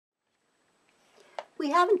We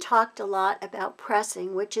haven't talked a lot about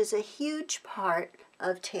pressing, which is a huge part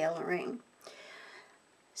of tailoring.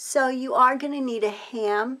 So you are going to need a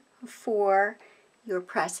ham for your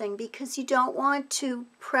pressing because you don't want to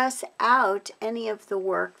press out any of the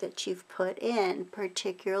work that you've put in,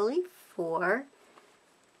 particularly for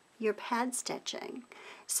your pad stitching.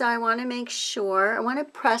 So I want to make sure, I want to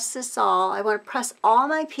press this all, I want to press all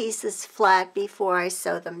my pieces flat before I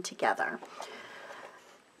sew them together.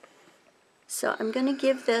 So I'm going to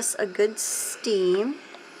give this a good steam.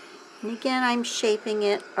 And again, I'm shaping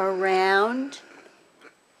it around.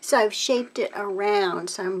 So I've shaped it around,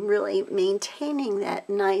 so I'm really maintaining that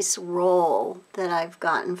nice roll that I've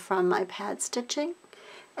gotten from my pad stitching.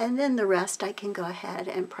 And then the rest I can go ahead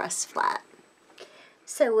and press flat.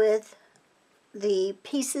 So with the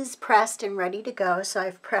pieces pressed and ready to go, so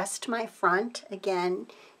I've pressed my front, again,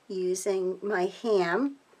 using my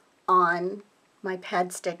ham on my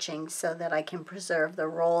pad stitching so that I can preserve the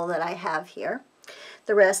roll that I have here.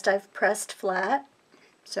 The rest I've pressed flat,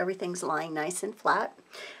 so everything's lying nice and flat.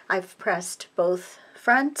 I've pressed both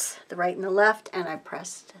fronts, the right and the left, and I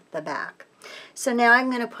pressed the back. So now I'm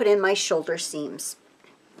going to put in my shoulder seams,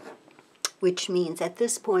 which means at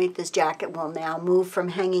this point this jacket will now move from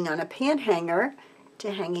hanging on a pant hanger to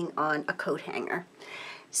hanging on a coat hanger.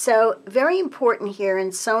 So very important here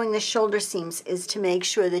in sewing the shoulder seams is to make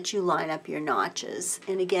sure that you line up your notches.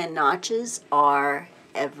 And again, notches are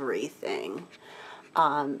everything.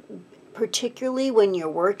 Particularly when you're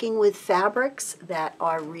working with fabrics that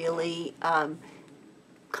are really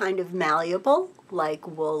kind of malleable, like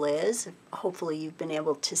wool is. Hopefully you've been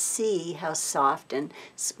able to see how soft and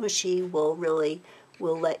smushy wool really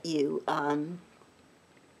will let you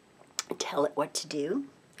tell it what to do.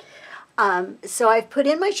 So I've put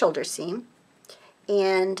in my shoulder seam,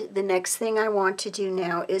 and the next thing I want to do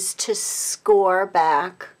now is to score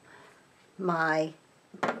back my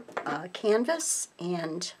canvas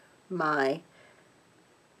and my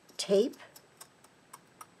tape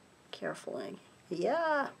carefully.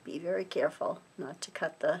 Yeah, be very careful not to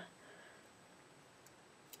cut the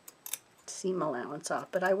seam allowance off,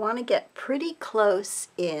 but I want to get pretty close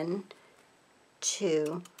in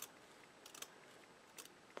to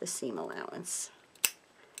the seam allowance.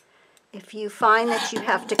 If you find that you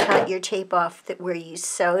have to cut your tape off where you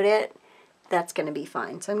sewed it, that's going to be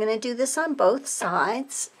fine. So I'm going to do this on both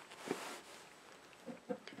sides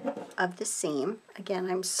of the seam. Again,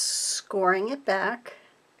 I'm scoring it back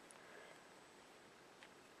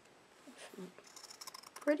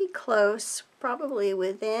pretty close, probably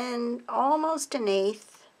within almost 1/8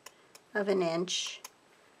 of an inch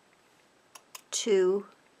to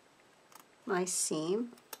my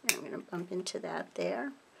seam. I'm going to bump into that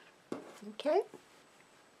there. Okay.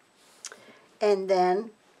 And then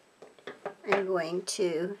I'm going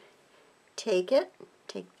to take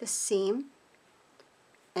the seam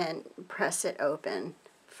and press it open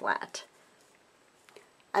flat.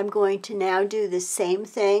 I'm going to now do the same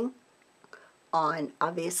thing on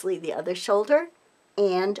obviously the other shoulder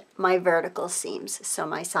and my vertical seams, so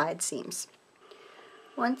my side seams.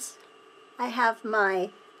 Once I have my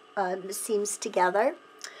seams together,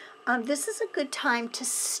 this is a good time to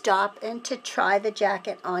stop and to try the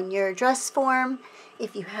jacket on your dress form.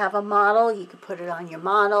 If you have a model, you could put it on your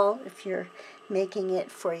model. If you're making it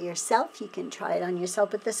for yourself, you can try it on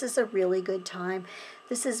yourself, but this is a really good time.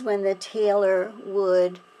 This is when the tailor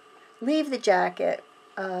would leave the jacket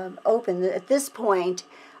open. At this point,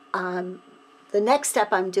 the next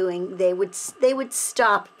step I'm doing, they would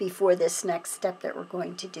stop before this next step that we're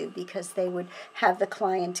going to do, because they would have the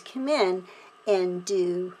client come in and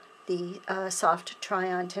do the soft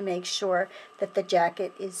try-on to make sure that the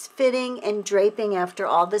jacket is fitting and draping after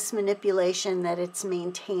all this manipulation, that it's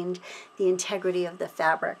maintained the integrity of the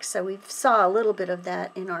fabric. So we saw a little bit of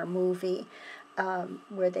that in our movie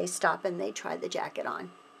where they stop and they try the jacket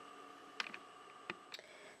on.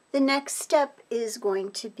 The next step is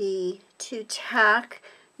going to be to tack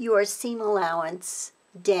your seam allowance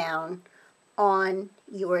down on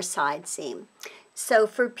your side seam. So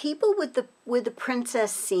for people with the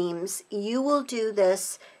princess seams, you will do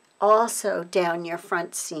this also down your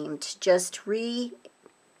front seam to just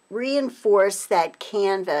reinforce that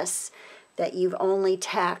canvas that you've only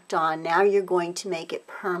tacked on. Now you're going to make it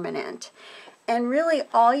permanent. And really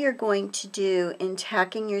all you're going to do in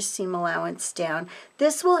tacking your seam allowance down,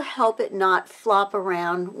 this will help it not flop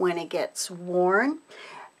around when it gets worn.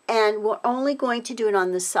 And we're only going to do it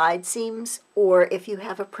on the side seams, or if you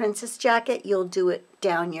have a princess jacket, you'll do it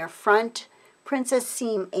down your front princess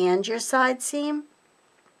seam and your side seam.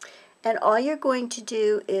 And all you're going to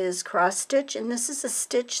do is cross stitch, and this is a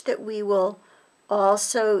stitch that we will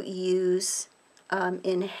also use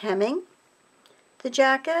in hemming the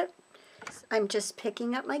jacket, I'm just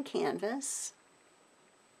picking up my canvas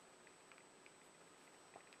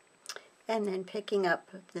and then picking up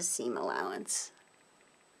the seam allowance.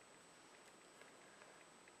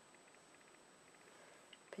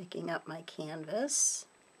 Picking up my canvas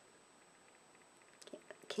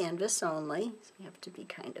only, so you have to be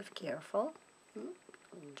kind of careful.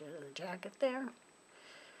 Into the jacket there.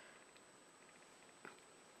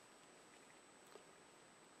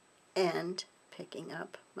 And picking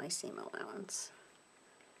up my seam allowance.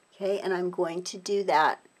 Okay, and I'm going to do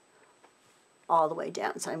that all the way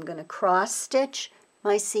down. So I'm going to cross stitch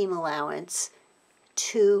my seam allowance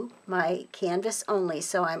to my canvas only.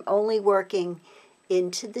 So I'm only working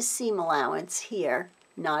into the seam allowance here,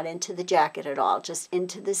 not into the jacket at all, just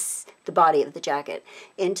into the body of the jacket,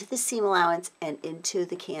 into the seam allowance and into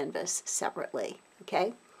the canvas separately.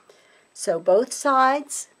 Okay, so both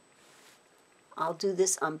sides, I'll do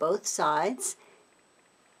this on both sides.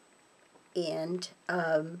 And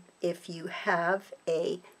if you have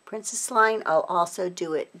a princess line, I'll also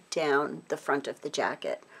do it down the front of the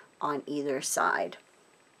jacket on either side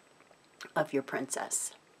of your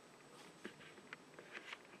princess.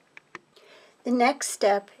 The next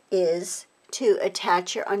step is to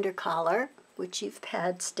attach your undercollar, which you've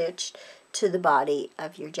pad stitched, to the body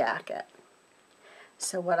of your jacket.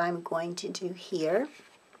 So what I'm going to do here,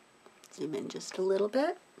 zoom in just a little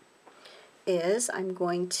bit, is I'm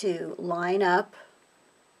going to line up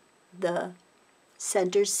the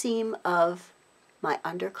center seam of my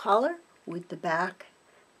undercollar with the back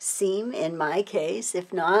seam in my case.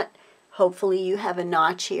 If not, hopefully you have a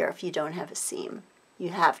notch here if you don't have a seam. You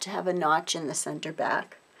have to have a notch in the center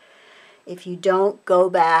back. If you don't, go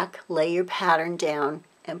back, lay your pattern down,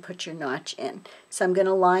 and put your notch in. So I'm going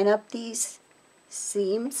to line up these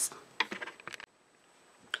seams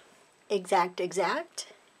exact.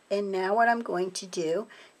 And now what I'm going to do,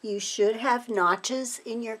 you should have notches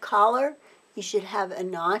in your collar. You should have a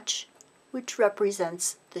notch which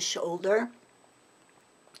represents the shoulder.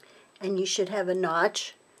 And you should have a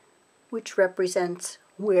notch which represents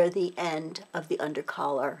where the end of the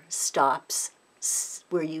undercollar stops,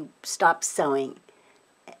 where you stop sewing,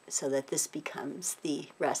 so that this becomes the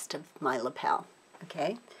rest of my lapel.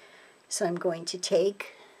 Okay, so I'm going to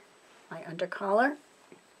take my undercollar, I'm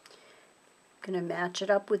going to match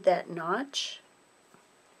it up with that notch,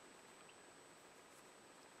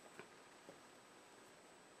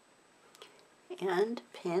 and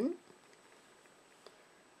pin.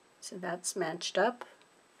 So that's matched up.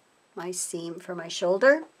 My seam for my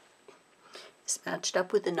shoulder is matched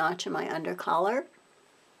up with the notch in my undercollar.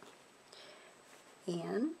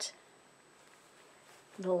 And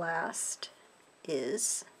the last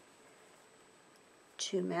is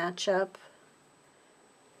to match up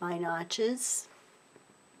my notches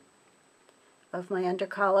of my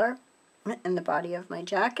undercollar and the body of my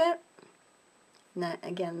jacket. And that,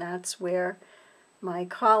 again, that's where my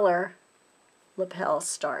collar lapel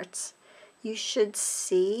starts. You should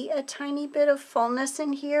see a tiny bit of fullness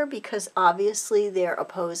in here because obviously they're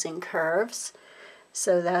opposing curves.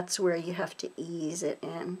 So that's where you have to ease it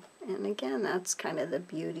in. And again, that's kind of the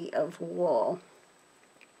beauty of wool,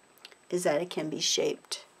 is that it can be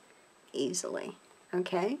shaped easily.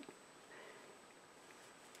 Okay?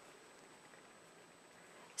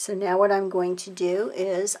 So now what I'm going to do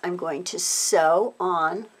is I'm going to sew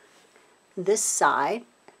on this side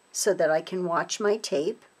so that I can watch my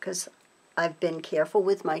tape, because I've been careful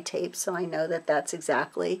with my tape, so I know that that's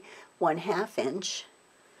exactly 1/2 inch.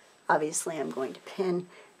 Obviously I'm going to pin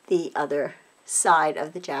the other side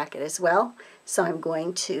of the jacket as well. So I'm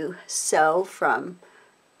going to sew from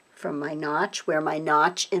my notch, where my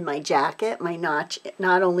notch in my jacket, my notch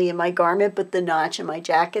not only in my garment, but the notch in my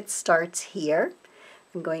jacket starts here.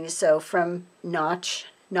 I'm going to sew from notched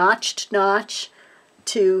notch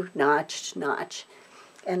to notched notch.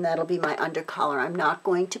 And that'll be my undercollar. I'm not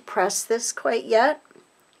going to press this quite yet.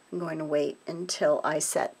 I'm going to wait until I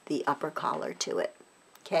set the upper collar to it.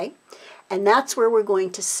 Okay? And that's where we're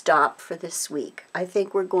going to stop for this week. I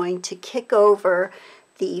think we're going to kick over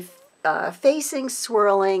the facing,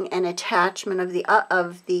 swirling, and attachment of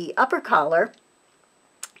the upper collar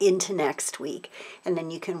into next week. And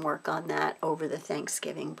then you can work on that over the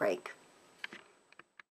Thanksgiving break.